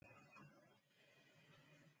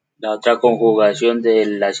La otra conjugación de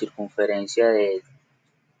la circunferencia de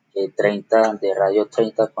 30, de radio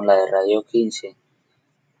 30 con la de radio 15,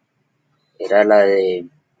 era la de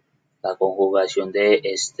la conjugación de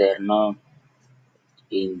externo,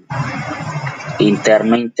 in-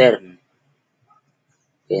 interno, interno.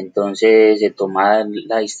 Entonces se tomaba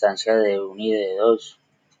la distancia de uno y de dos.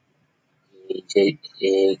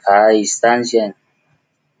 Y cada distancia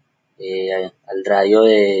al radio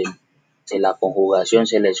de la conjugación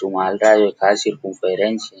se le sumaba el radio de cada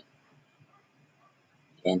circunferencia.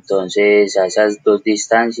 Entonces a esas dos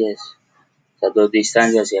distancias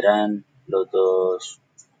eran los dos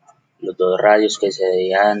radios que se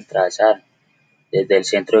debían trazar desde el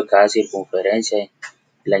centro de cada circunferencia.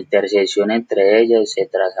 La intersección entre ellas se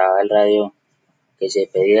trazaba el radio que se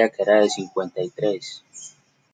pedía, que era de 53.